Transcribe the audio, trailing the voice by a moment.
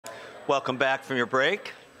Welcome back from your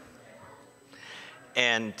break.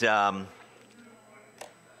 And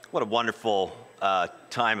what a wonderful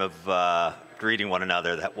time of greeting one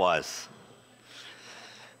another that was.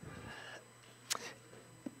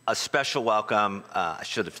 A special welcome. I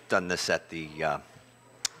should have done this at the,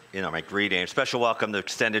 my greeting. A special welcome to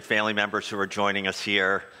extended family members who are joining us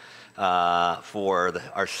here for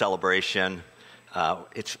our celebration.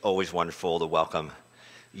 It's always wonderful to welcome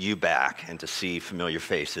you back and to see familiar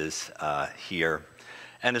faces here.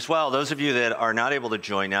 And as well, those of you that are not able to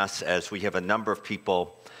join us, as we have a number of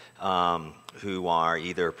people who are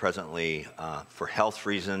either presently for health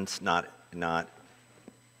reasons not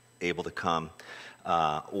able to come,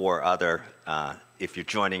 or other. If you're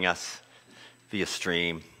joining us via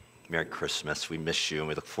stream, Merry Christmas. We miss you, and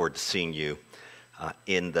we look forward to seeing you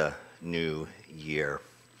in the new year.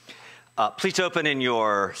 Please open in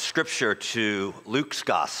your scripture to Luke's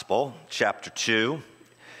Gospel, chapter 2.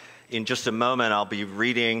 In just a moment, I'll be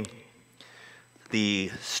reading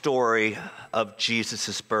the story of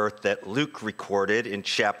Jesus' birth that Luke recorded in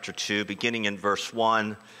chapter 2, beginning in verse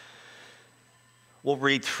 1. We'll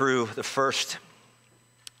read through the first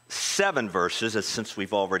 7 verses, since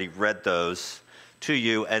we've already read those to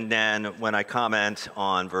you, and then when I comment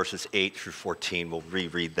on verses 8 through 14, we'll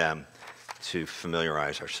reread them to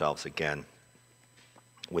familiarize ourselves again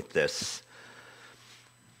with this.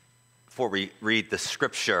 Before we read the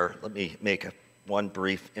scripture, let me make one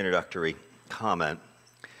brief introductory comment.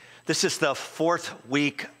 This is the 4th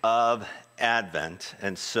week of Advent,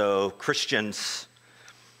 and so Christians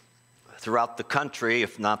throughout the country,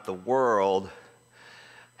 if not the world,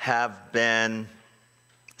 have been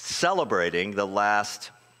celebrating the last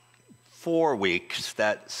 4 weeks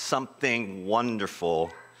that something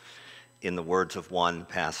wonderful, in the words of one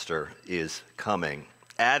pastor, is coming.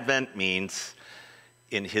 Advent means,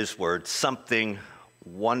 in his words, something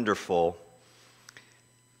wonderful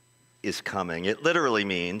is coming. It literally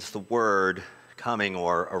means the word coming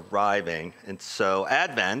or arriving. And so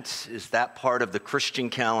Advent is that part of the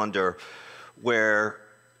Christian calendar where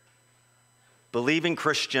believing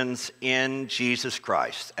Christians in Jesus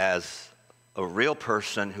Christ as a real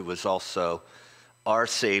person who was also our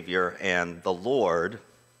Savior and the Lord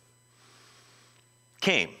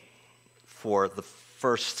came for the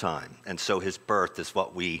first time. And so his birth is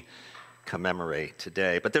what we commemorate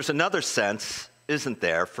today. But there's another sense, isn't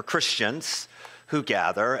there, for Christians who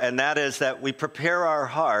gather, and that is that we prepare our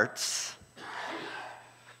hearts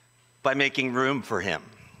by making room for him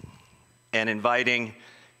and inviting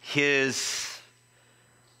his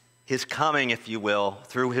coming, if you will,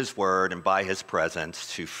 through his word and by his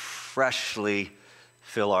presence to freshly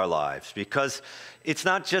fill our lives. Because it's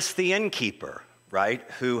not just the innkeeper, right,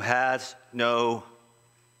 who has no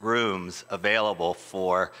rooms available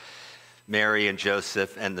for Mary and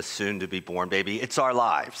Joseph and the soon-to-be-born baby. It's our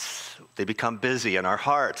lives. They become busy, and our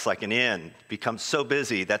hearts, like an inn, become so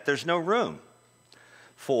busy that there's no room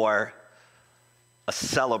for a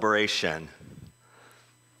celebration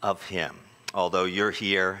of him. Although you're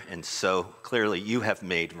here, and so clearly you have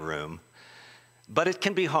made room. But it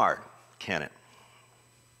can be hard, can it?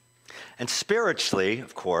 And spiritually,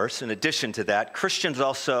 of course, in addition to that, Christians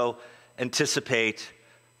also anticipate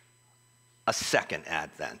a second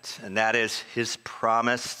advent, and that is his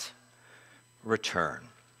promised return.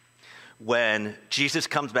 When Jesus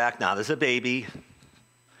comes back, not as a baby,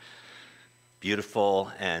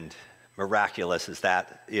 beautiful and miraculous as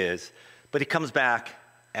that is, but he comes back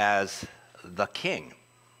as the King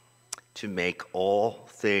to make all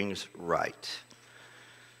things right,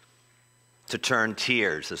 to turn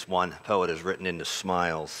tears, as one poet has written, into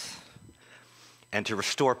smiles, and to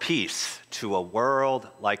restore peace to a world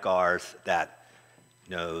like ours that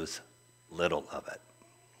knows little of it.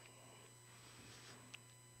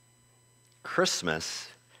 Christmas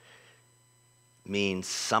means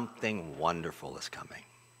something wonderful is coming.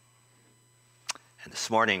 And this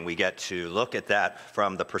morning we get to look at that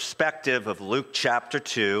from the perspective of Luke chapter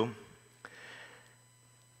 2,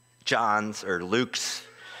 Luke's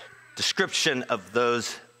description of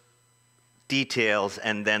those details,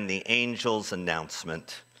 and then the angel's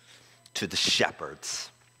announcement to the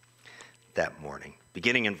shepherds that morning.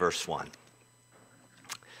 Beginning in verse 1.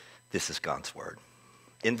 This is God's word.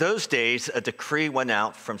 In those days, a decree went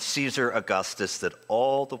out from Caesar Augustus that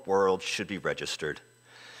all the world should be registered.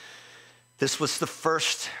 This was the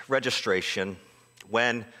first registration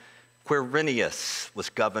when Quirinius was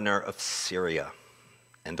governor of Syria,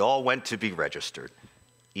 and all went to be registered,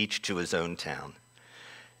 each to his own town.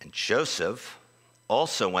 And Joseph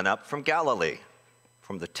also went up from Galilee,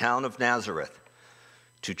 from the town of Nazareth,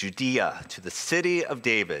 to Judea, to the city of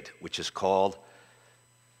David, which is called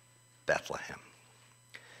Bethlehem,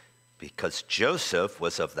 because Joseph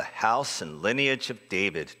was of the house and lineage of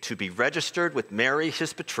David, to be registered with Mary,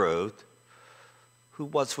 his betrothed, who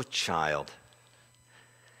was with child.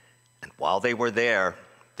 And while they were there,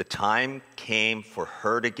 the time came for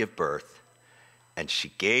her to give birth, and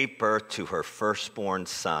she gave birth to her firstborn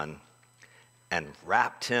son, and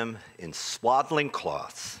wrapped him in swaddling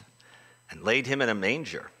cloths, and laid him in a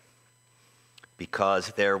manger, because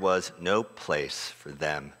there was no place for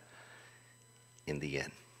them in the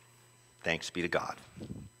inn. Thanks be to God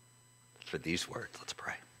for these words. Let's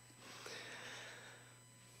pray.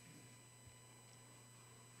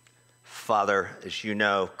 Father, as you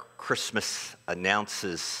know, Christmas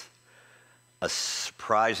announces a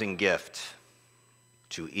surprising gift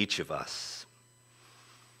to each of us.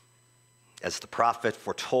 As the prophet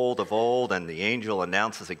foretold of old and the angel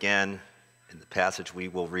announces again in the passage we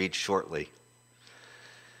will read shortly,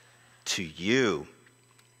 to you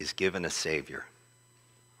is given a Savior,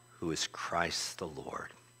 who is Christ the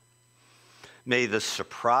Lord. May the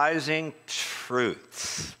surprising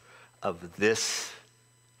truths of this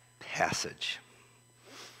passage,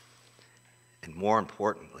 and more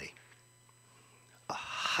importantly, a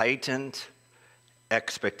heightened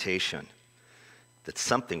expectation that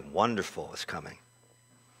something wonderful is coming,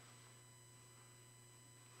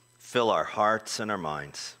 fill our hearts and our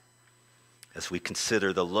minds as we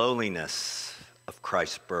consider the lowliness of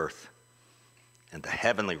Christ's birth and the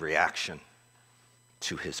heavenly reaction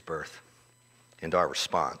to his birth and our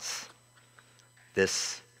response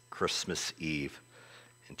this Christmas Eve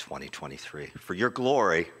in 2023. For your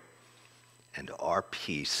glory and our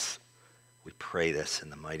peace, we pray this in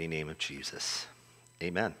the mighty name of Jesus.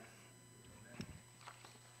 Amen.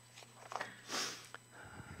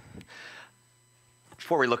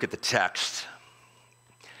 Before we look at the text,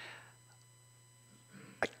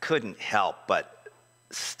 I couldn't help but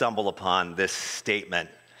stumble upon this statement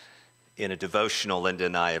in a devotional Linda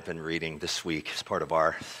and I have been reading this week as part of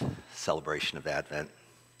our celebration of Advent.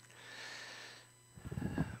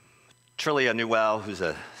 Trillia Newell, who's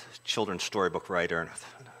a children's storybook writer,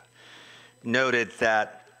 noted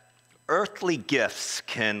that earthly gifts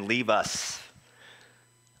can leave us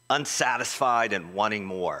unsatisfied and wanting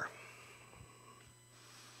more.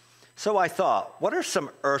 So I thought, what are some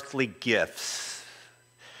earthly gifts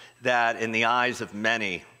that in the eyes of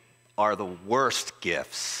many are the worst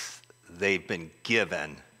gifts they've been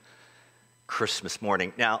given Christmas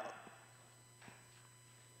morning? Now,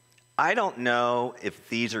 I don't know if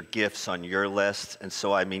these are gifts on your list, and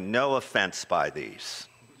so I mean no offense by these.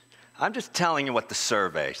 I'm just telling you what the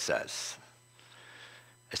survey says.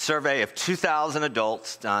 A survey of 2,000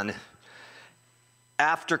 adults done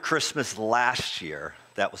after Christmas last year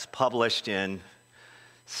that was published in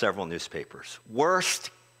several newspapers. Worst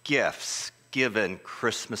gifts given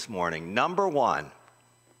Christmas morning. Number one,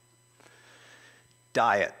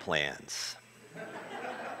 diet plans.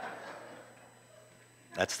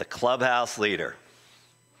 That's the clubhouse leader.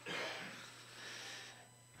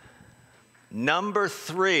 Number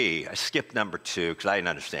three, I skipped number two because I didn't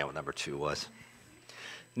understand what number two was.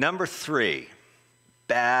 Number three,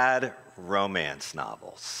 bad romance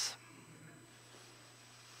novels.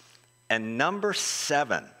 And number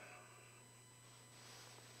seven,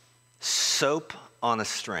 soap on a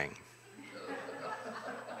string.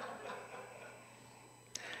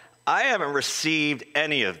 I haven't received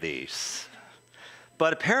any of these,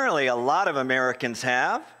 but apparently a lot of Americans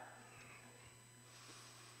have.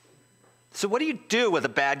 So what do you do with a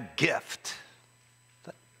bad gift?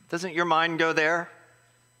 Doesn't your mind go there?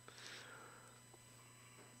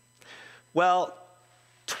 Well,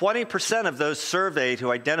 20% of those surveyed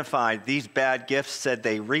who identified these bad gifts said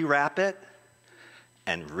they rewrap it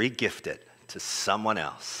and re-gift it to someone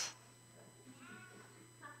else.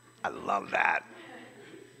 I love that.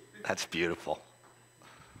 That's beautiful.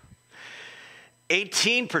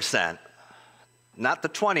 18%, not the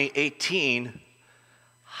 20, 18,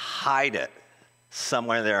 hide it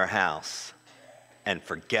somewhere in their house and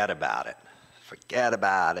forget about it. Forget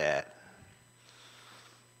about it.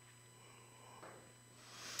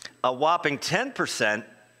 A whopping 10%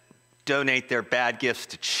 donate their bad gifts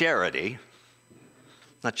to charity.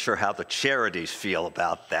 Not sure how the charities feel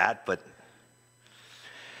about that, but...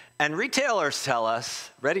 And retailers tell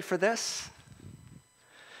us, ready for this?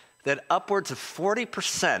 That upwards of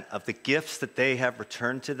 40% of the gifts that they have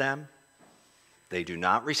returned to them, they do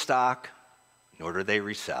not restock, nor do they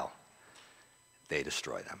resell. They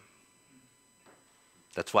destroy them.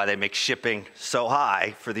 That's why they make shipping so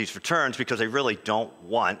high for these returns, because they really don't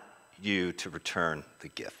want you to return the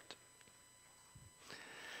gift.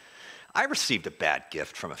 I received a bad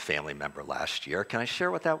gift from a family member last year. Can I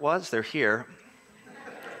share what that was? They're here.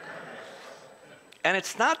 And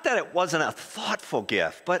it's not that it wasn't a thoughtful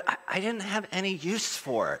gift, but I didn't have any use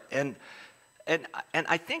for it. And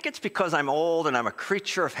I think it's because I'm old and I'm a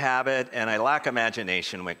creature of habit and I lack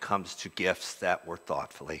imagination when it comes to gifts that were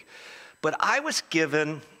thoughtfully. But I was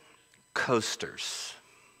given coasters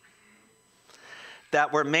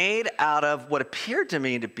that were made out of what appeared to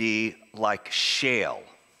me to be like shale.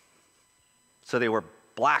 So they were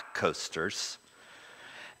black coasters,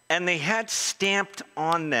 and they had stamped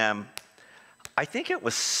on them, I think it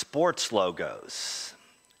was sports logos.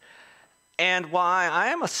 And while I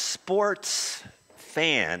am a sports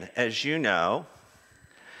fan, as you know,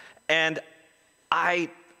 and I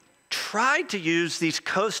tried to use these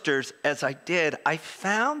coasters as I did, I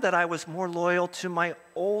found that I was more loyal to my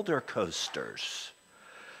older coasters.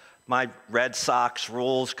 My Red Sox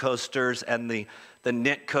rules coasters and the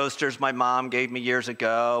knit coasters my mom gave me years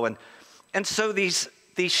ago. And so these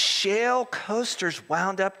shale coasters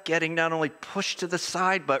wound up getting not only pushed to the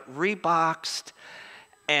side, but reboxed.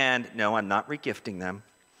 And no, I'm not regifting them.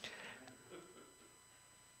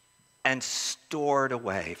 And stored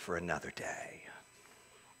away for another day.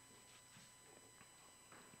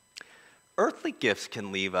 Earthly gifts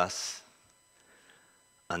can leave us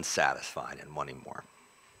unsatisfied and wanting more.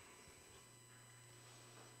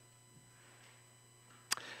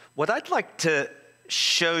 What I'd like to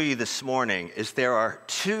show you this morning is there are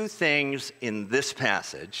two things in this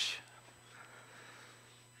passage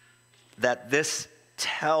that this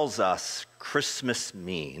tells us Christmas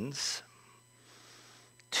means.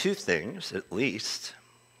 Two things, at least.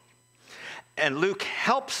 And Luke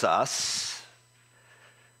helps us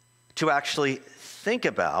to actually think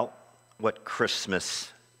about what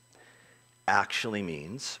Christmas actually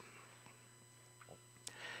means.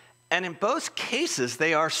 And in both cases,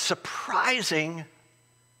 they are surprising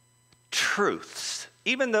truths.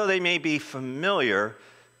 Even though they may be familiar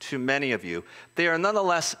to many of you, they are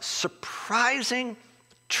nonetheless surprising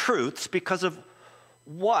truths because of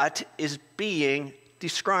what is being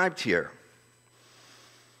described here.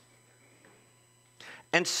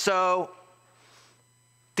 And so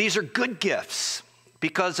these are good gifts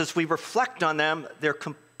because as we reflect on them, they're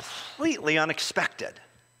completely unexpected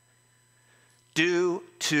due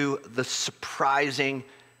to the surprising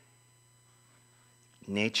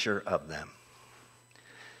nature of them.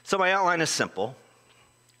 So my outline is simple.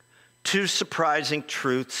 Two surprising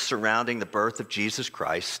truths surrounding the birth of Jesus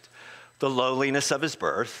Christ, the lowliness of his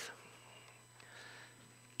birth,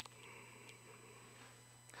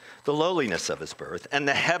 and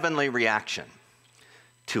the heavenly reaction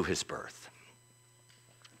to his birth.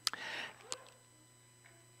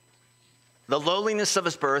 The lowliness of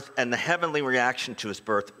his birth and the heavenly reaction to his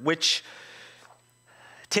birth, which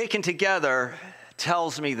taken together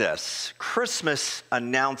tells me this. Christmas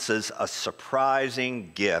announces a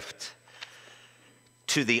surprising gift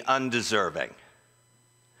to the undeserving.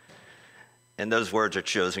 And those words are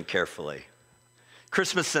chosen carefully.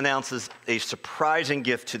 Christmas announces a surprising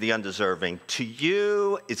gift to the undeserving. To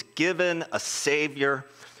you is given a Savior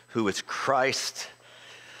who is Christ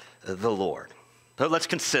the Lord. So let's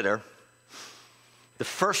consider the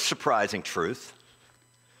first surprising truth,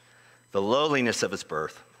 the lowliness of his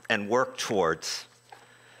birth, and work towards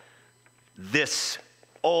this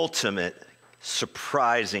ultimate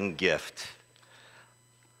surprising gift,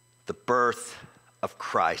 the birth of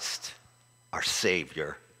Christ, our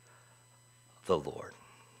Savior, the Lord.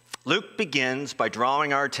 Luke begins by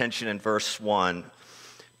drawing our attention in verse 1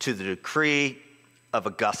 to the decree of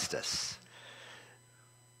Augustus,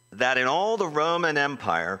 that in all the Roman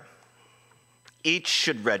Empire, each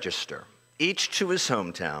should register, each to his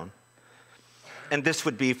hometown, and this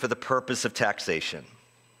would be for the purpose of taxation.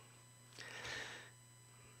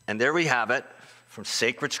 And there we have it from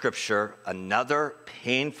sacred scripture, another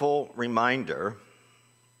painful reminder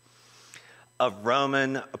of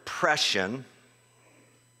Roman oppression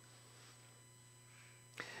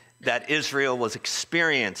that Israel was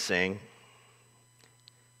experiencing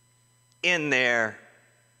in their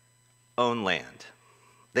own land.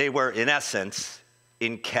 They were, in essence,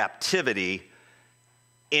 in captivity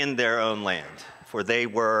in their own land, for they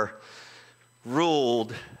were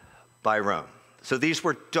ruled by Rome. So these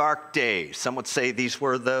were dark days. Some would say these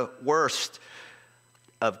were the worst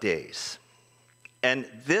of days. And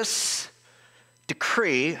this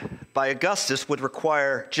decree by Augustus would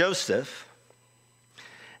require Joseph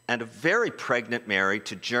and a very pregnant Mary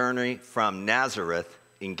to journey from Nazareth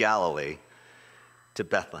in Galilee to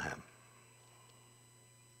Bethlehem.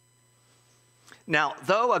 Now,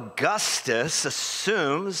 though Augustus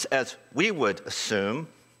assumes, as we would assume,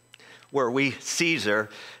 were we Caesar,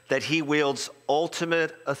 that he wields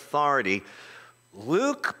ultimate authority.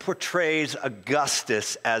 Luke portrays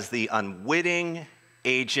Augustus as the unwitting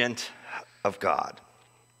agent of God.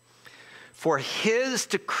 For his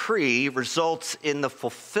decree results in the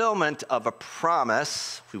fulfillment of a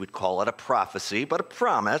promise, we would call it a prophecy, but a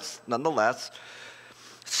promise nonetheless,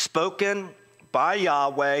 spoken by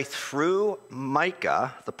Yahweh through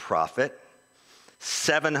Micah, the prophet,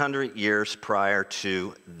 700 years prior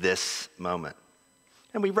to this moment.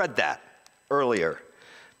 And we read that earlier.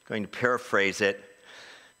 I'm going to paraphrase it.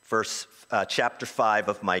 Chapter 5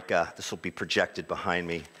 of Micah. This will be projected behind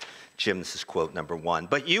me. Jim, this is quote number 1.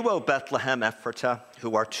 But you, O Bethlehem Ephratah,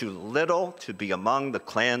 who are too little to be among the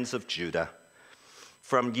clans of Judah,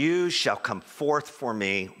 from you shall come forth for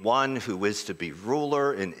me one who is to be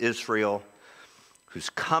ruler in Israel, whose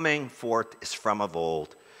coming forth is from of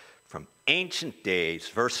old, from ancient days,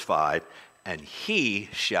 verse 5, and he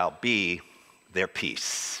shall be their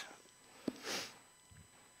peace.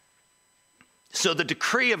 So the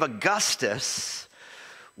decree of Augustus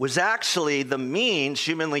was actually the means,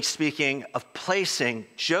 humanly speaking, of placing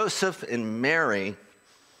Joseph and Mary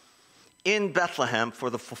in Bethlehem for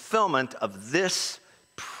the fulfillment of this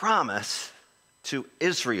promise to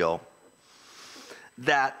Israel,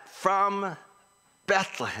 that from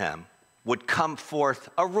Bethlehem would come forth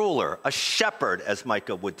a ruler, a shepherd, as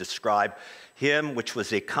Micah would describe him, which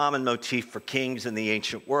was a common motif for kings in the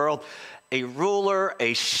ancient world, a ruler,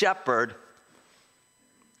 a shepherd,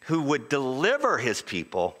 who would deliver his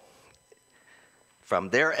people from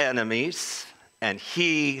their enemies, and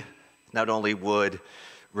he not only would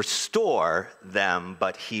restore them,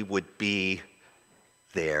 but he would be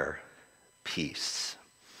their peace.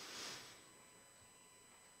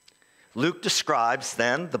 Luke describes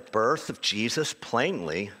then the birth of Jesus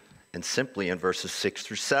plainly and simply in verses 6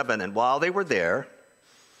 through 7. And while they were there,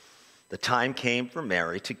 the time came for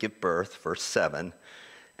Mary to give birth, verse 7.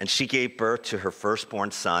 And she gave birth to her firstborn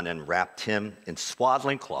son and wrapped him in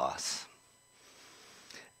swaddling cloths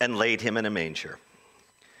and laid him in a manger,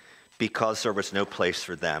 because there was no place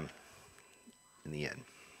for them in the inn.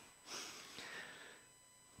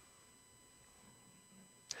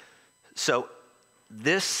 So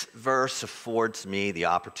this verse affords me the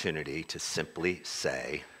opportunity to simply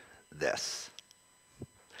say this.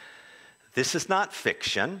 This is not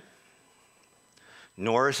fiction,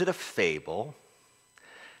 nor is it a fable,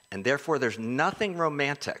 and therefore there's nothing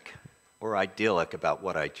romantic or idyllic about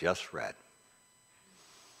what I just read.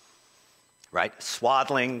 Right?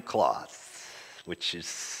 Swaddling cloth, which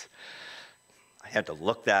is, I had to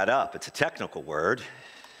look that up. It's a technical word.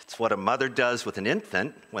 It's what a mother does with an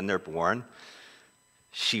infant when they're born.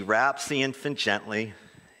 She wraps the infant gently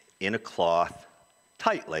in a cloth,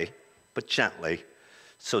 tightly, but gently,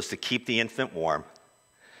 so as to keep the infant warm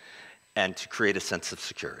and to create a sense of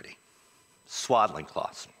security. Swaddling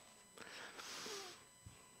cloths.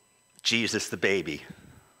 Jesus the baby,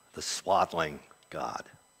 the swaddling God.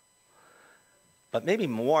 But maybe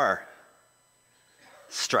more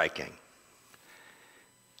striking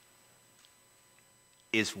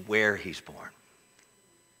is where he's born.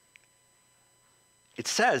 It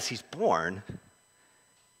says he's born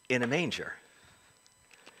in a manger.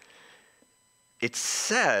 It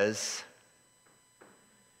says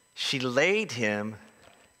she laid him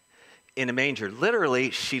in a manger. Literally,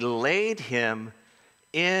 she laid him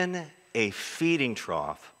in a feeding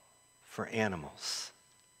trough for animals.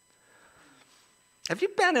 Have you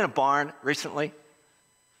been in a barn recently?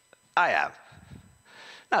 I have.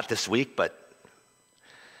 Not this week, but...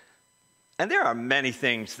 And there are many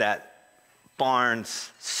things that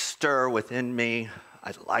barns stir within me.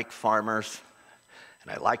 I like farmers,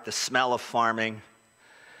 and I like the smell of farming,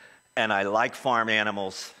 and I like farm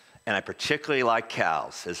animals, and I particularly like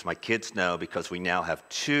cows, as my kids know, because we now have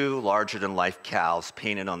 2 larger-than-life cows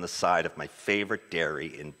painted on the side of my favorite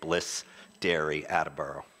dairy in Bliss Dairy,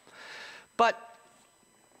 Attleboro. But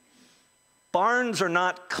barns are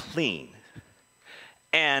not clean,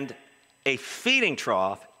 and a feeding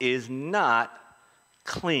trough is not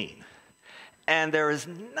clean. And there is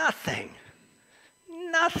nothing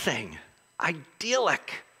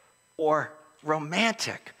idyllic or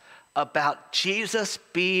romantic about Jesus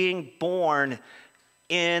being born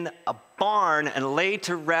in a barn and laid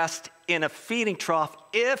to rest in a feeding trough,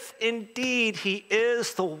 if indeed he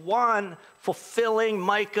is the one fulfilling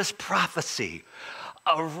Micah's prophecy.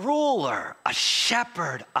 A ruler, a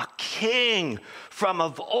shepherd, a king from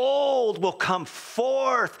of old will come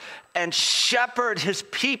forth and shepherd his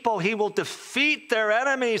people. He will defeat their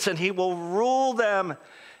enemies and he will rule them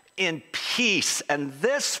in peace. And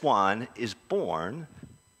this one is born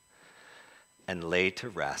and laid to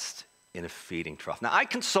rest in a feeding trough. Now, I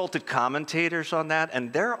consulted commentators on that,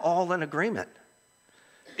 and they're all in agreement.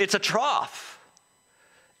 It's a trough.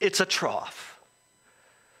 It's a trough.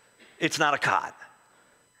 It's not a cot.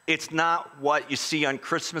 It's not what you see on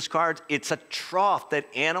Christmas cards. It's a trough that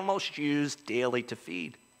animals use daily to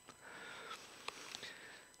feed.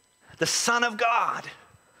 The Son of God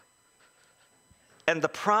and the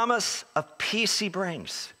promise of peace he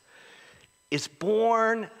brings is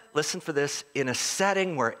born, listen for this, in a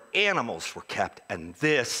setting where animals were kept, and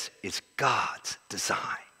this is God's design.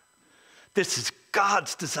 This is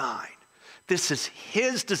God's design. This is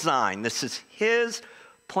his design. This is his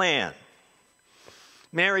plan.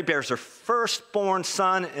 Mary bears her firstborn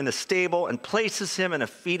son in a stable and places him in a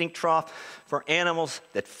feeding trough for animals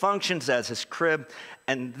that functions as his crib.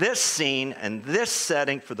 And this scene and this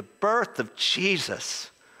setting for the birth of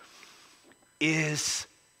Jesus is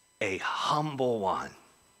a humble one.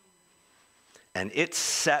 And it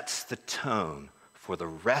sets the tone for the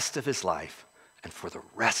rest of his life and for the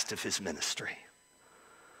rest of his ministry.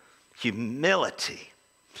 Humility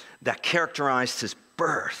that characterized his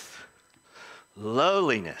birth.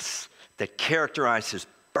 Lowliness that characterized his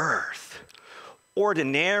birth.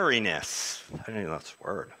 Ordinariness, I don't know that's a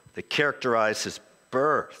word, that characterized his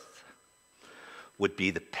birth would be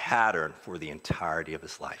the pattern for the entirety of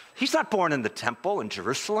his life. He's not born in the temple in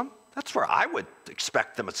Jerusalem. That's where I would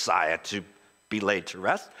expect the Messiah to be laid to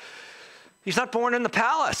rest. He's not born in the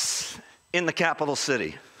palace in the capital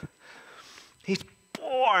city. He's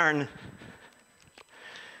born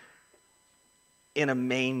in a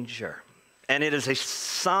manger. And it is a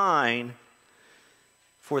sign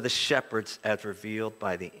for the shepherds as revealed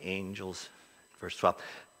by the angels. Verse 12.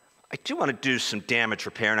 I do want to do some damage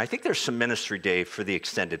repair, and I think there's some ministry day for the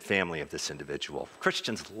extended family of this individual.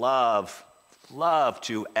 Christians love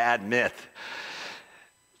to add myth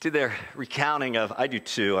to their recounting of, I do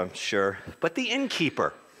too, I'm sure, but the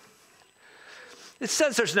innkeeper. It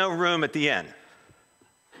says there's no room at the inn.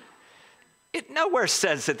 It nowhere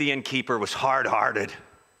says that the innkeeper was hard-hearted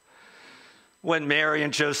when Mary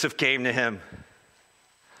and Joseph came to him.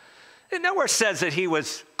 It nowhere says that he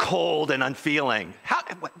was cold and unfeeling.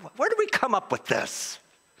 Where do we come up with this?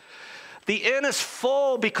 The inn is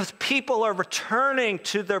full because people are returning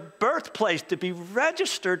to their birthplace to be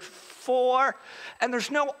registered for, and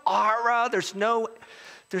there's no aura, there's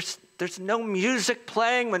no music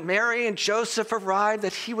playing when Mary and Joseph arrived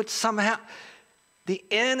that he would somehow. The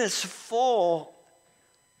inn is full,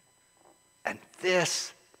 and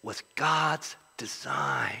this was God's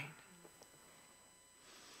design.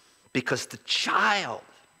 Because the child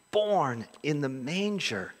born in the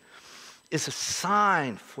manger is a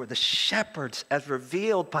sign for the shepherds as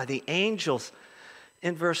revealed by the angels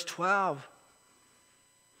in verse 12.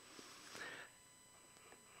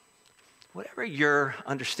 Whatever your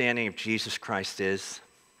understanding of Jesus Christ is,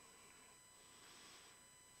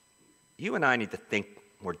 you and I need to think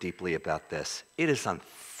more deeply about this. It is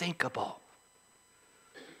unthinkable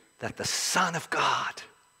that the Son of God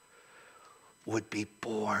would be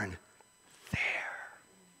born there.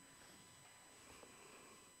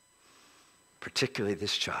 Particularly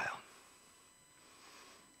this child.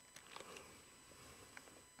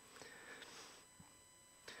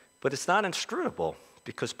 But it's not inscrutable,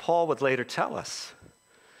 because Paul would later tell us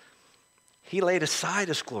he laid aside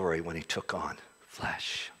his glory when he took on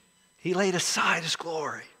flesh. He laid aside his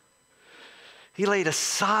glory. He laid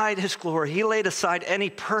aside his glory. He laid aside any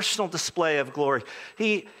personal display of glory.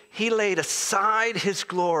 He laid aside his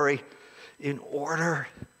glory in order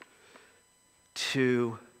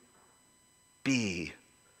to be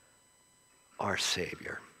our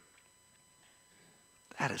Savior.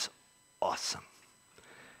 That is awesome.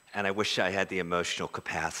 And I wish I had the emotional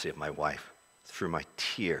capacity of my wife through my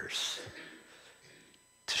tears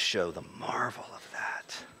to show the marvel of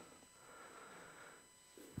that.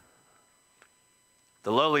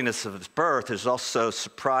 The lowliness of his birth is also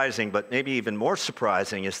surprising, but maybe even more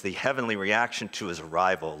surprising is the heavenly reaction to his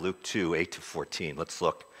arrival, Luke 2, 8-14. Let's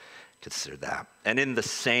look, consider that. And in the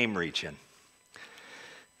same region,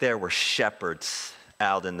 there were shepherds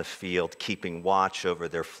out in the field, keeping watch over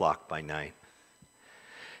their flock by night.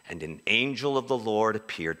 And an angel of the Lord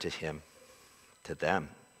appeared to them.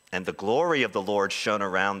 And the glory of the Lord shone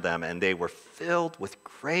around them, and they were filled with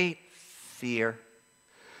great fear.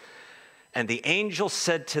 And the angel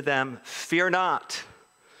said to them, "Fear not,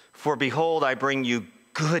 for behold, I bring you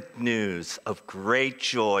good news of great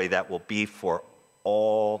joy that will be for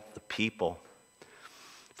all the people.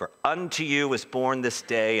 For unto you is born this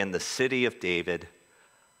day in the city of David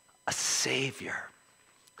a Savior,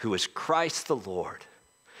 who is Christ the Lord.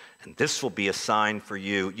 And this will be a sign for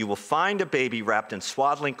you. You will find a baby wrapped in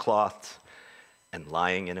swaddling cloths and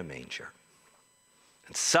lying in a manger."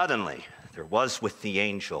 And suddenly there was with the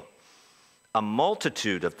angel a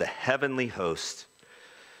multitude of the heavenly host,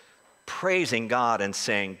 praising God and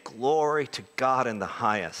saying, "Glory to God in the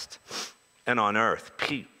highest, and on earth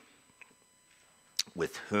peace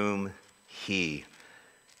with whom he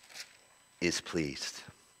is pleased."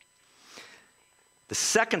 The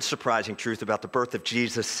second surprising truth about the birth of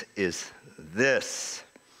Jesus is this: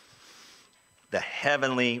 the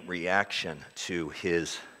heavenly reaction to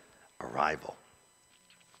his arrival.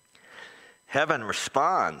 Heaven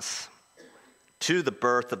responds to the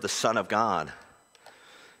birth of the Son of God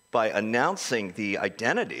by announcing the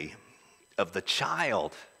identity of the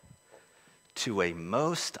child to a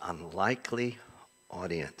most unlikely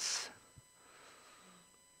audience.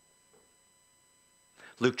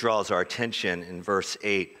 Luke draws our attention in verse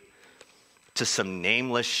 8 to some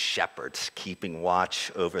nameless shepherds keeping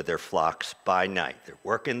watch over their flocks by night. They're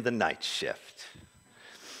working the night shift.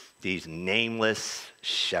 These nameless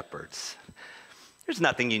shepherds. There's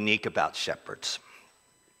nothing unique about shepherds.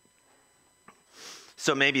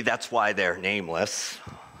 So maybe that's why they're nameless.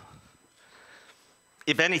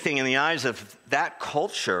 If anything, in the eyes of that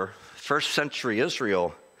culture, first century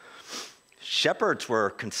Israel, shepherds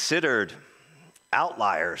were considered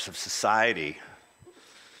outliers of society.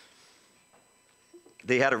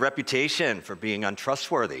 They had a reputation for being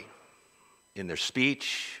untrustworthy in their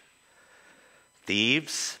speech,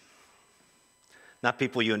 thieves, not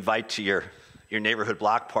people you invite to your neighborhood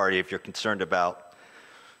block party if you're concerned about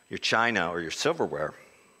your china or your silverware.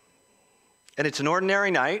 And it's an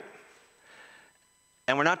ordinary night,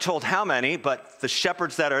 and we're not told how many, but the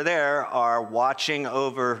shepherds that are there are watching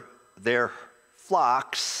over their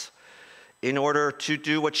flocks in order to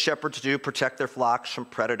do what shepherds do, protect their flocks from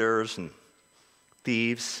predators and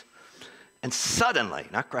thieves. And suddenly,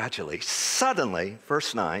 not gradually, suddenly,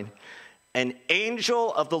 verse 9, an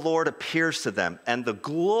angel of the Lord appears to them, and the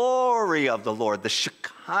glory of the Lord, the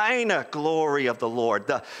Shekinah glory of the Lord,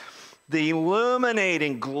 the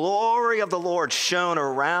illuminating glory of the Lord shone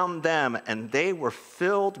around them, and they were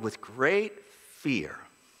filled with great fear.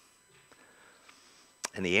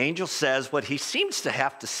 And the angel says what he seems to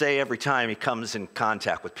have to say every time he comes in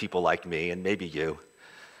contact with people like me and maybe you: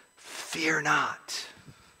 "Fear not.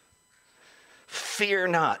 Fear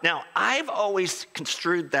not." Now, I've always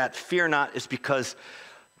construed that fear not is because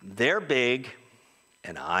they're big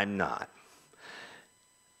and I'm not.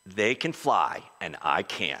 They can fly and I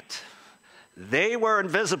can't. They were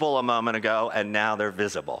invisible a moment ago and now they're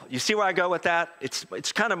visible. You see where I go with that?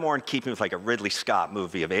 It's kind of more in keeping with like a Ridley Scott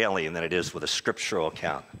movie of Alien than it is with a scriptural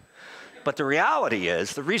account. But the reality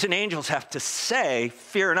is, the reason angels have to say,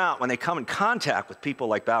 "Fear not," when they come in contact with people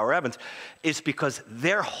like Bauer Evans, is because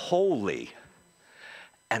they're holy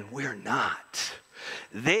and we're not.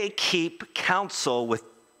 They keep counsel with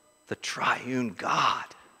the triune God.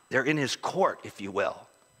 They're in his court, if you will,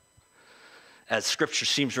 as scripture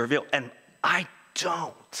seems to reveal. And I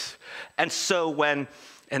don't. And so when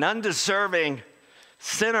an undeserving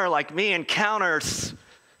sinner like me encounters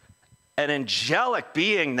an angelic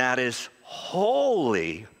being that is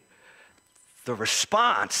holy, the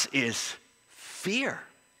response is fear.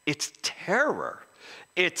 It's terror.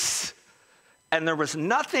 And there was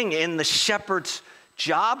nothing in the shepherd's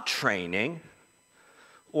job training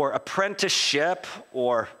or apprenticeship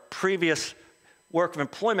or previous work of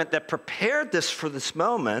employment that prepared this for this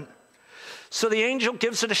moment. So the angel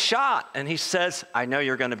gives it a shot, and he says, "I know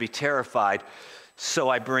you're going to be terrified, so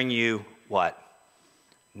I bring you" what?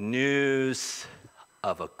 "News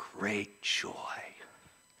of a great joy."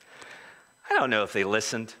 I don't know if they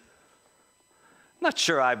listened. I'm not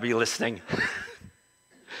sure I'd be listening.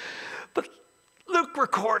 But Luke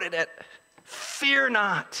recorded it. "Fear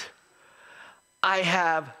not. I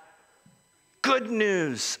have good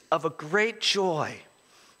news of a great joy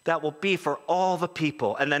that will be for all the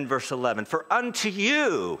people." And then verse 11, "For unto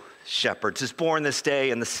you, shepherds, is born this day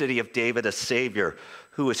in the city of David a Savior,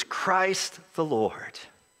 who is Christ the Lord."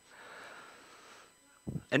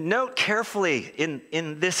 And note carefully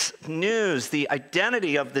in this news the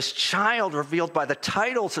identity of this child revealed by the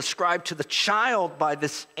titles ascribed to the child by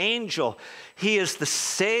this angel. He is the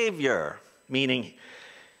Savior, meaning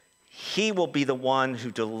he will be the one who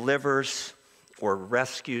delivers or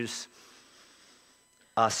rescues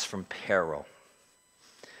us from peril.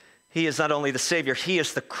 He is not only the Savior, he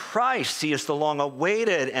is the Christ. He is the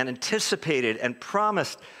long-awaited and anticipated and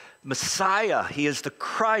promised Messiah. He is the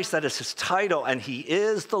Christ, that is his title, and he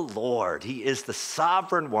is the Lord. He is the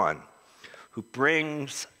sovereign one who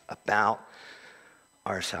brings about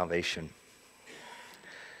our salvation.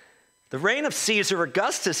 The reign of Caesar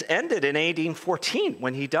Augustus ended in AD 14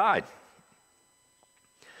 when he died.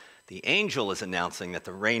 The angel is announcing that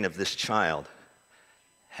the reign of this child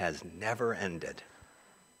has never ended.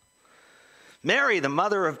 Mary, the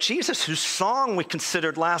mother of Jesus, whose song we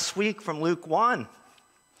considered last week from Luke 1.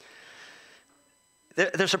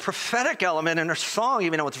 There's a prophetic element in her song,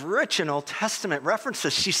 even though it's rich in Old Testament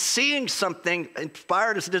references. She's seeing something,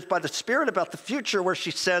 inspired as it is by the Spirit, about the future, where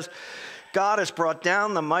she says, God has brought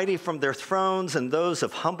down the mighty from their thrones, and those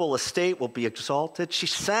of humble estate will be exalted. She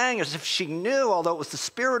sang as if she knew, although it was the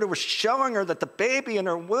Spirit who was showing her that the baby in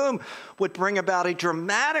her womb would bring about a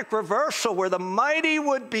dramatic reversal where the mighty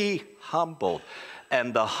would be humbled,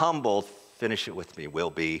 and the humbled, finish it with me, will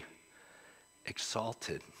be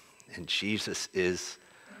exalted. And Jesus is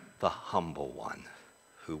the humble one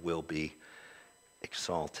who will be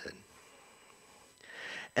exalted.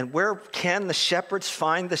 And where can the shepherds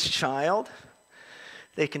find this child?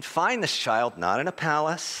 They can find this child not in a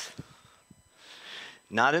palace,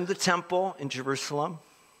 not in the temple in Jerusalem.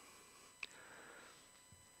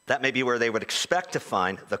 That may be where they would expect to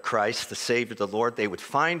find the Christ, the Savior, the Lord. They would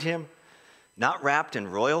find him not wrapped in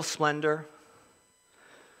royal splendor.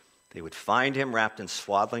 They would find him wrapped in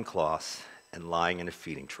swaddling cloths and lying in a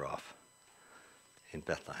feeding trough in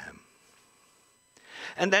Bethlehem.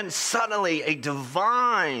 And then suddenly a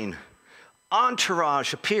divine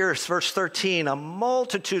entourage appears, verse 13, a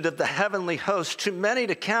multitude of the heavenly host, too many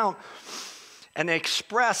to count, and they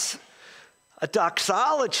express a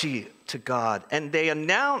doxology to God, and they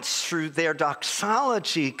announce through their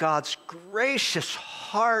doxology God's gracious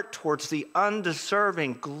heart towards the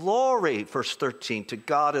undeserving. Glory, verse 13, to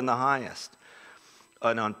God in the highest,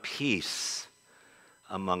 and on peace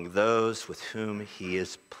among those with whom he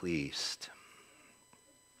is pleased.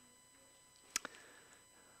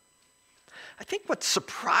 I think what's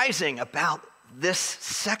surprising about this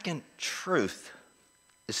second truth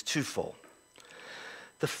is twofold.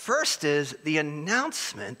 The first is the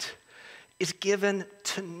announcement is given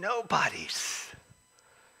to nobodies.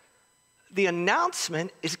 The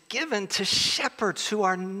announcement is given to shepherds who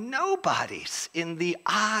are nobodies in the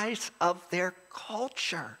eyes of their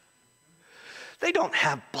culture. They don't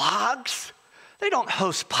have blogs. They don't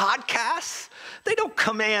host podcasts. They don't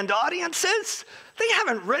command audiences. They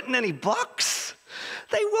haven't written any books.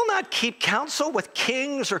 They will not keep counsel with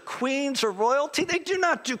kings or queens or royalty. They do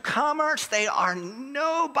not do commerce. They are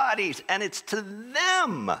nobodies. And it's to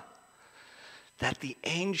them that the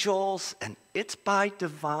angels, and it's by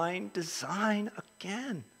divine design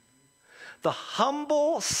again, the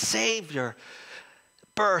humble Savior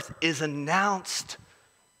birth is announced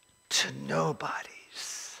to nobodies.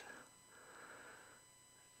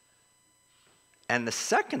 And the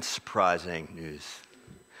second surprising news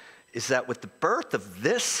is that with the birth of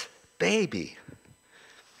this baby,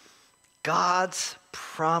 God's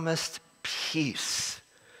promised peace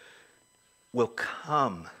will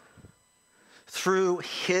come through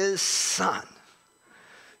his Son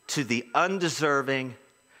to the undeserving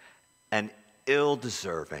and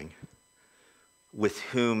ill-deserving with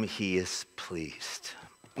whom he is pleased.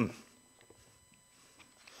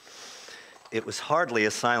 It was hardly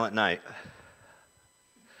a silent night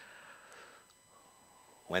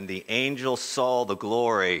when the angel saw the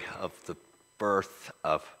glory of the birth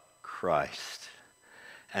of Christ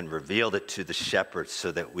and revealed it to the shepherds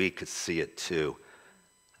so that we could see it too.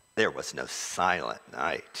 There was no silent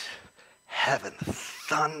night. Heaven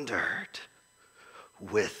thundered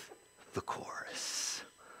with the chorus.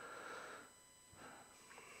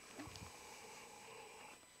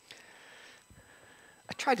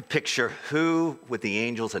 I tried to picture who would the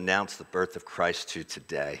angels announce the birth of Christ to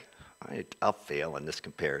today. I'll fail in this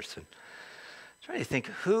comparison. I'm trying to think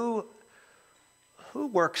who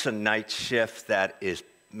works a night shift that is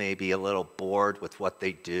maybe a little bored with what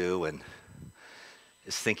they do and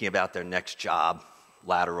is thinking about their next job,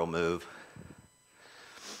 lateral move.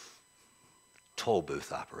 Toll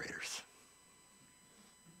booth operators.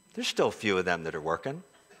 There's still a few of them that are working.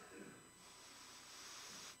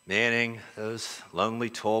 Manning those lonely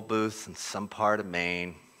toll booths in some part of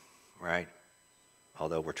Maine, right?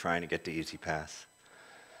 Although we're trying to get to Easy Pass.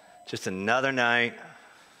 Just another night.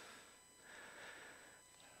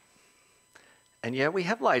 And yet we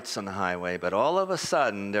have lights on the highway, but all of a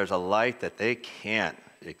sudden there's a light that they can't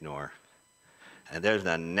ignore. And there's an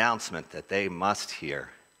announcement that they must hear.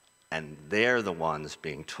 And they're the ones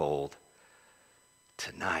being told,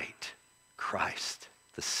 tonight, Christ,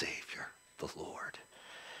 the Savior, the Lord,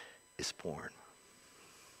 is born.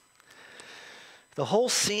 The whole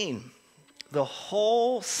scene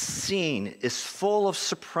is full of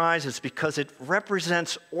surprises because it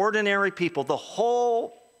represents ordinary people. The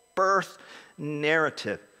whole birth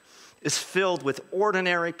narrative is filled with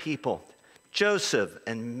ordinary people, Joseph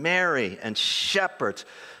and Mary and shepherds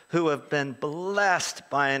who have been blessed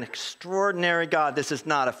by an extraordinary God. This is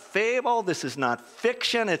not a fable, this is not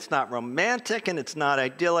fiction, it's not romantic, and it's not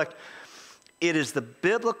idyllic. It is the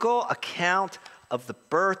biblical account of the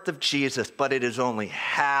birth of Jesus, but it is only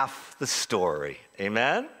half the story.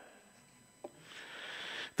 Amen?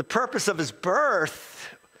 The purpose of his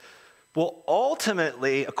birth will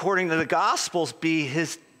ultimately, according to the Gospels, be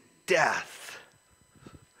his death.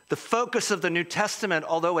 The focus of the New Testament,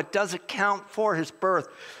 although it does account for his birth,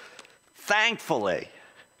 thankfully,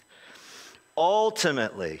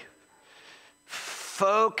 ultimately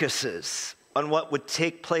focuses on what would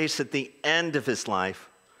take place at the end of his life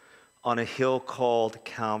on a hill called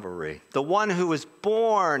Calvary. The one who was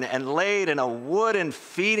born and laid in a wooden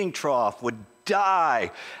feeding trough would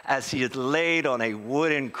die as he is laid on a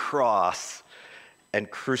wooden cross and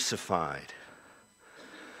crucified.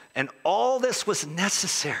 And all this was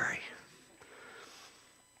necessary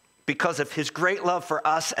because of his great love for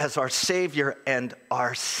us as our Savior and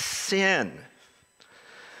our sin.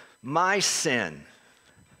 My sin,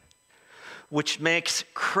 which makes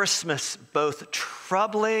Christmas both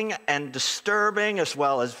troubling and disturbing, as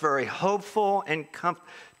well as very hopeful and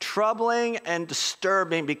troubling and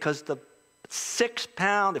disturbing, because the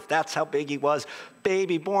 6-pound, if that's how big he was,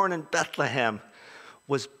 baby born in Bethlehem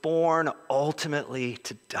was born ultimately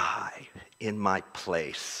to die in my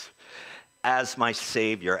place as my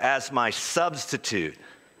Savior, as my substitute.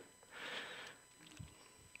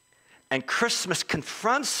 And Christmas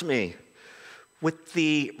confronts me with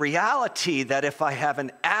the reality that if I have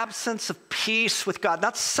an absence of peace with God,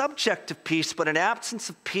 not subjective peace, but an absence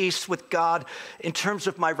of peace with God in terms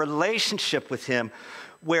of my relationship with him,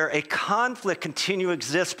 where a conflict continually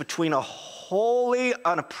exists between a holy,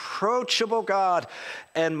 unapproachable God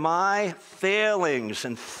and my failings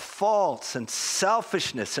and faults and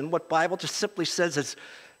selfishness and what Bible just simply says is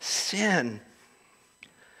sin,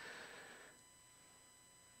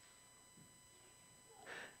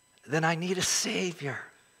 then I need a Savior.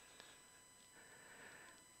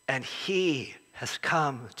 And he has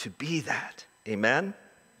come to be that. Amen?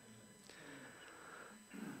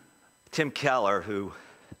 Tim Keller, who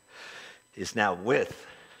is now with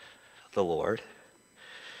the Lord,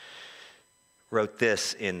 wrote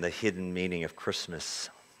this in The Hidden Meaning of Christmas.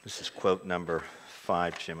 This is quote number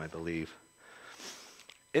 5, Jim, I believe.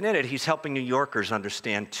 And in it, he's helping New Yorkers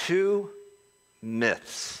understand 2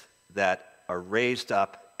 myths that are raised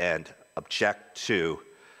up and object to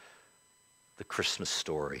the Christmas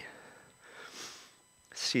story.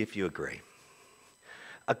 See if you agree.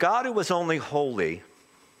 A God who was only holy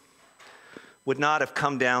would not have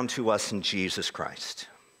come down to us in Jesus Christ.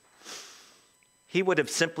 He would have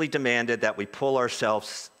simply demanded that we pull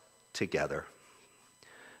ourselves together,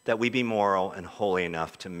 that we be moral and holy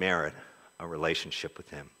enough to merit a relationship with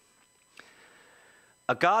him.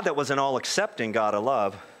 A God that was an all-accepting God of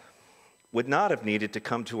love would not have needed to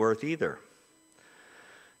come to earth either.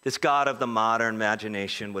 This God of the modern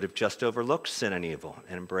imagination would have just overlooked sin and evil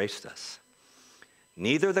and embraced us.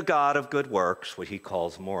 Neither the God of good works, what he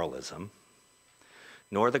calls moralism,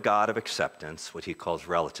 nor the God of acceptance, what he calls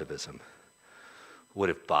relativism, would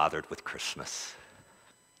have bothered with Christmas.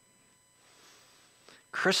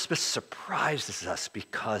 Christmas surprises us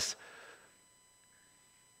because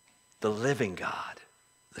the living God,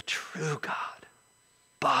 the true God,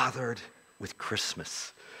 bothered with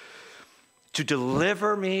Christmas to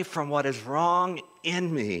deliver me from what is wrong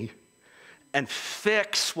in me and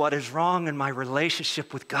fix what is wrong in my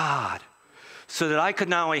relationship with God, so that I could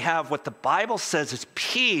not only have what the Bible says is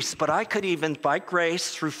peace, but I could even, by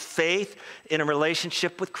grace, through faith in a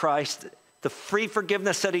relationship with Christ, the free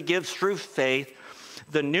forgiveness that he gives through faith,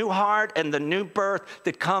 the new heart and the new birth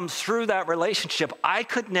that comes through that relationship, I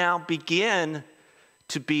could now begin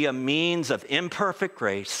to be a means of imperfect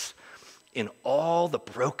grace in all the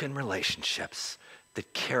broken relationships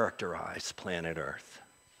that characterize planet Earth.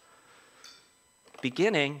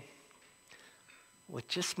 Beginning with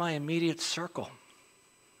just my immediate circle.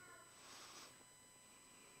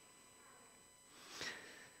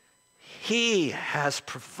 He has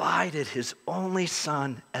provided his only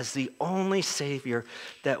Son as the only Savior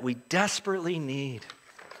that we desperately need.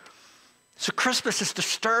 So Christmas is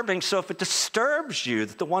disturbing. So if it disturbs you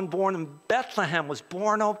that the one born in Bethlehem was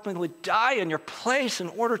born openly to die in your place in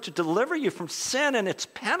order to deliver you from sin and its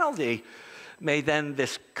penalty, may then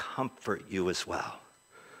this comfort you as well.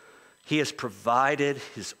 He has provided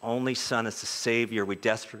his only Son as the Savior we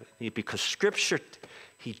desperately need, because Scripture,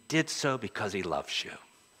 he did so because he loves you.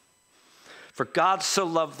 For God so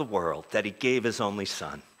loved the world that he gave his only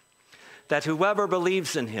Son, that whoever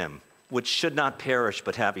believes in him should not perish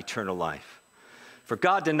but have eternal life. For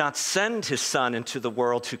God did not send his Son into the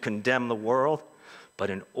world to condemn the world, but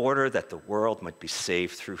in order that the world might be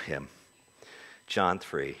saved through him. John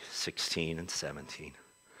 3:16 and 17.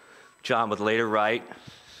 John would later write,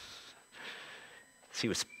 as he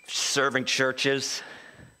was serving churches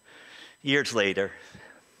years later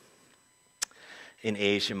in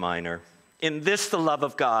Asia Minor, in this the love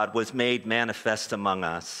of God was made manifest among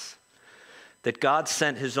us, that God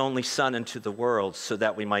sent his only Son into the world so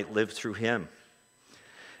that we might live through him.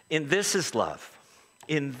 In this is love.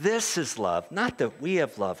 In this is love, not that we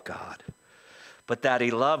have loved God, but that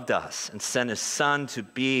he loved us and sent his Son to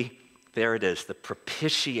be, there it is, the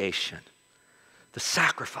propitiation, the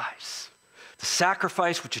sacrifice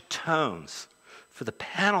which atones for the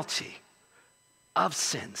penalty of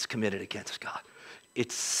sins committed against God.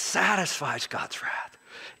 It satisfies God's wrath.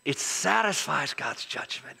 It satisfies God's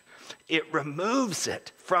judgment. It removes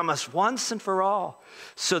it from us once and for all,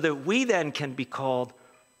 so that we then can be called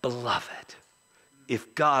beloved.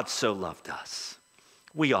 If God so loved us,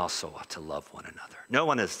 we also ought to love one another. No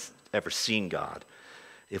one has ever seen God.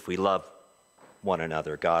 If we love one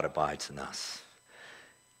another, God abides in us,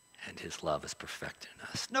 and his love is perfected in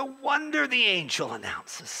us. No wonder the angel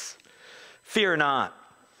announces, "Fear not,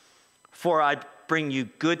 for I bring you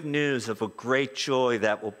good news of a great joy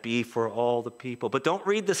that will be for all the people." But don't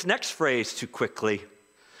read this next phrase too quickly.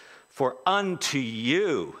 For unto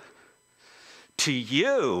you, to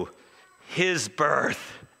you, his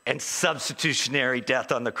birth and substitutionary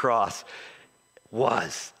death on the cross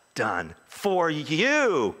was done. For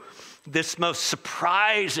you, this most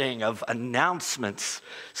surprising of announcements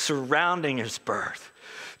surrounding his birth.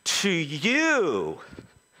 To you,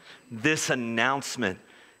 this announcement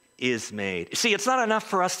is made. See, it's not enough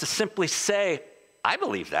for us to simply say, "I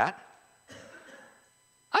believe that.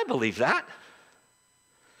 I believe that.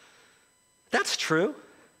 That's true."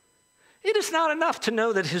 It is not enough to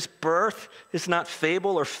know that his birth is not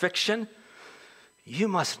fable or fiction. You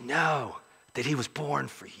must know that he was born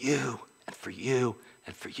for you and for you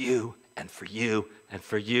and for you and for you and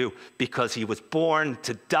for you, because he was born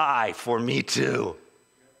to die for me too.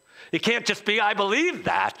 It can't just be, "I believe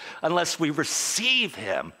that," unless we receive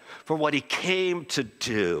him for what he came to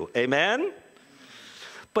do. Amen?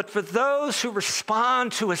 But for those who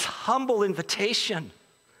respond to his humble invitation,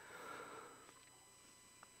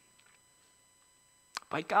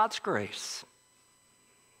 by God's grace,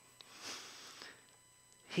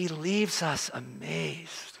 he leaves us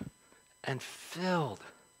amazed and filled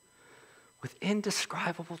with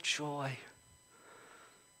indescribable joy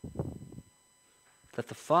that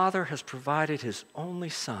the Father has provided his only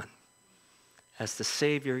Son as the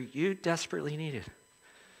Savior you desperately needed,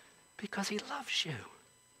 because he loves you,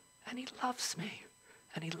 and he loves me,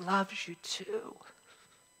 and he loves you too.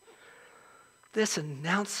 This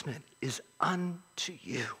announcement is unto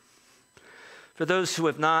you. For those who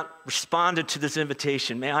have not responded to this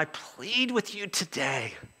invitation, may I plead with you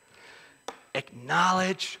today,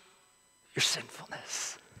 acknowledge your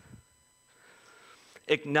sinfulness.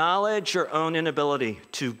 Acknowledge your own inability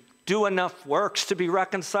to do enough works to be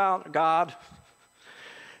reconciled to God.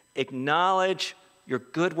 Acknowledge your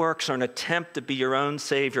good works are an attempt to be your own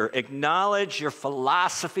savior. Acknowledge your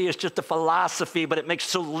philosophy is just a philosophy, but it makes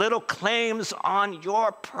so little claims on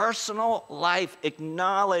your personal life.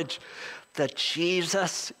 Acknowledge that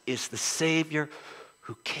Jesus is the Savior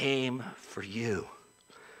who came for you.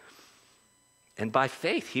 And by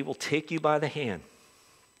faith, he will take you by the hand.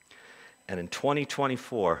 And in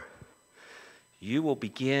 2024, you will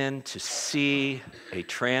begin to see a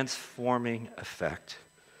transforming effect.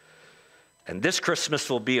 And this Christmas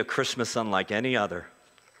will be a Christmas unlike any other,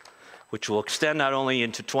 which will extend not only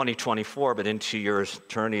into 2024, but into your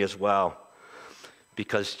eternity as well.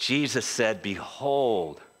 Because Jesus said,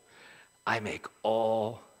 "Behold, I make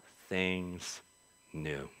all things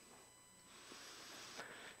new."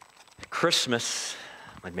 Christmas,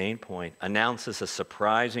 my main point, announces a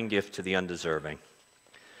surprising gift to the undeserving.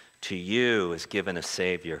 To you is given a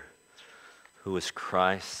Savior who is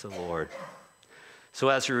Christ the Lord. So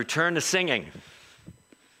as we return to singing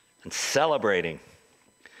and celebrating,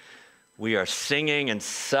 we are singing and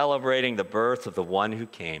celebrating the birth of the one who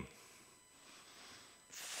came.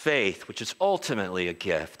 Faith, which is ultimately a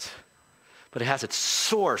gift, but it has its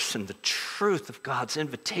source in the truth of God's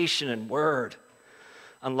invitation and word,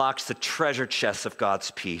 unlocks the treasure chest of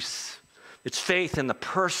God's peace. It's faith in the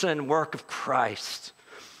person and work of Christ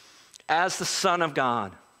as the Son of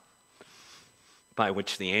God, by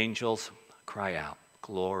which the angels cry out,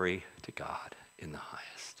 "Glory to God in the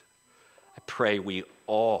highest." I pray we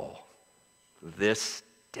all this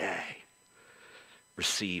day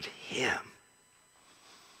receive him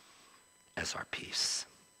as our peace.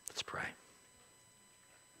 Let's pray.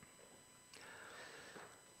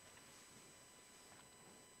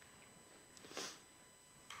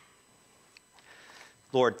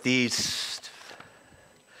 Lord, these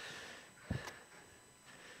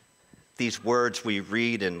words we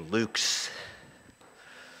read in Luke's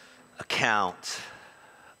account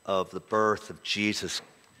of the birth of Jesus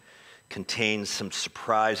contain some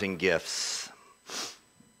surprising gifts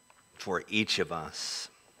for each of us.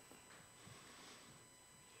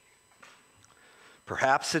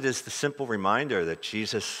 Perhaps it is the simple reminder that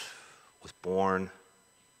Jesus was born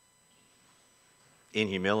in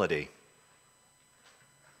humility,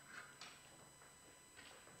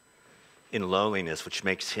 in lowliness, which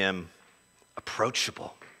makes him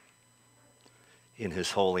approachable in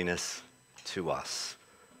his holiness to us.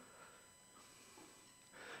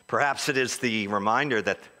 Perhaps it is the reminder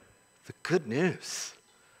that the good news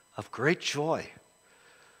of great joy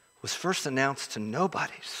was first announced to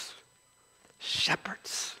nobodies,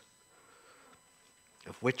 shepherds,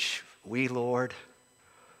 of which we, Lord,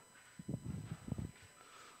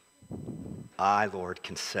 I, Lord,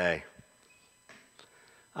 can say,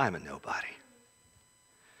 I'm a nobody.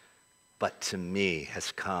 But to me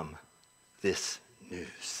has come this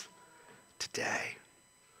news today.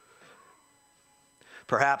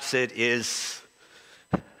 Perhaps it is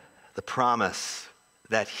the promise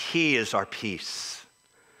that he is our peace,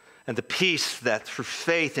 and the peace that through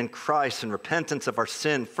faith in Christ and repentance of our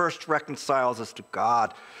sin first reconciles us to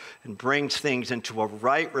God and brings things into a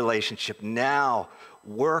right relationship, now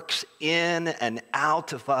works in and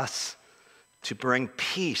out of us to bring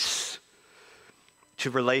peace to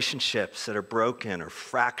relationships that are broken or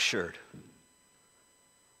fractured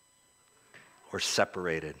or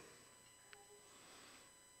separated.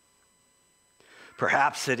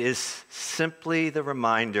 Perhaps it is simply the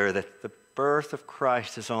reminder that the birth of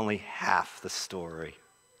Christ is only half the story.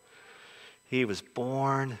 He was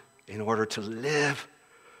born in order to live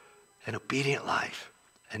an obedient life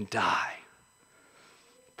and die.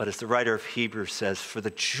 But as the writer of Hebrews says, for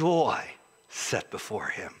the joy set before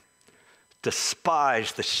him,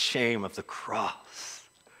 despised the shame of the cross,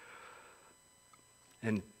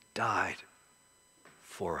 and died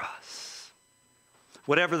for us.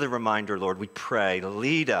 Whatever the reminder, Lord, we pray,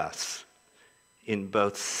 lead us in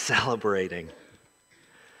both celebrating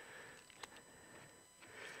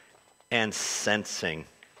and sensing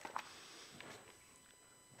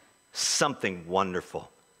something wonderful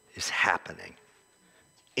is happening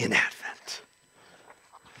in Advent.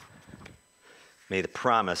 May the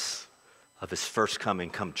promise of his first coming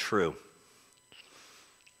come true.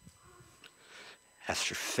 As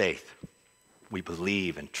through faith, we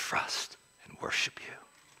believe and trust and worship you.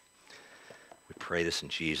 We pray this in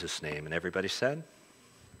Jesus' name. And everybody said,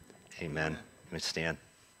 amen. Let me stand.